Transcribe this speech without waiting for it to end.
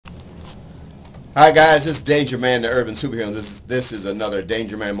Hi guys, this is Danger Man, the Urban Superhero. This is another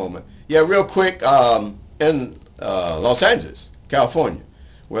Danger Man moment. Yeah, real quick, in Los Angeles, California.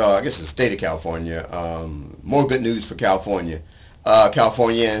 Well, I guess it's the state of California. More good news for California.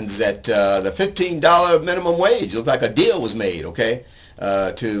 Californians that the $15 minimum wage looks like a deal was made. Okay,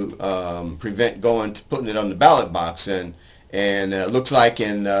 to prevent putting it on the ballot box and looks like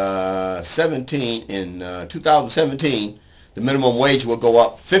in 2017 the minimum wage will go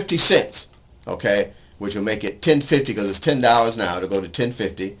up 50 cents, okay, which will make it 10.50 because it's $10 now to go to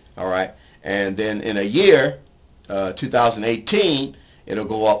 10.50, all right, and then in a year, 2018, it'll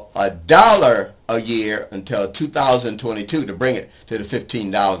go up $1 a year until 2022 to bring it to the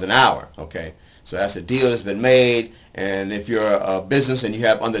 $15 an hour, okay. So that's a deal that's been made, and if you're a business and you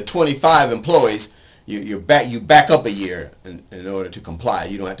have under 25 employees, you back up a year in order to comply.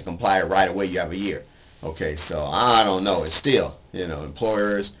 You don't have to comply right away. You have a year. Okay, so I don't know. It's still,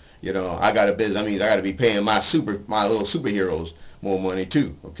 employers. I got a business. I mean, I got to be paying my little superheroes more money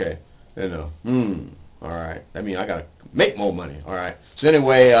too. Okay, all right. I mean, I got to make more money. All right. So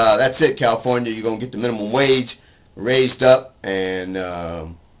anyway, that's it. California, you're gonna get the minimum wage raised up, and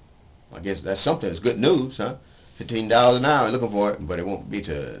I guess that's something. It's good news, huh? $15 an hour. Looking for it, but it won't be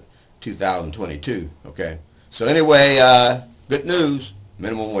to 2022. Okay. So anyway, good news.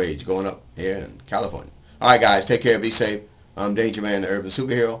 Minimum wage going up here in California. All right, guys. Take care. Be safe. I'm Danger Man, the Urban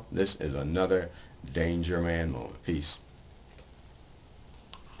Superhero. This is another Danger Man moment. Peace.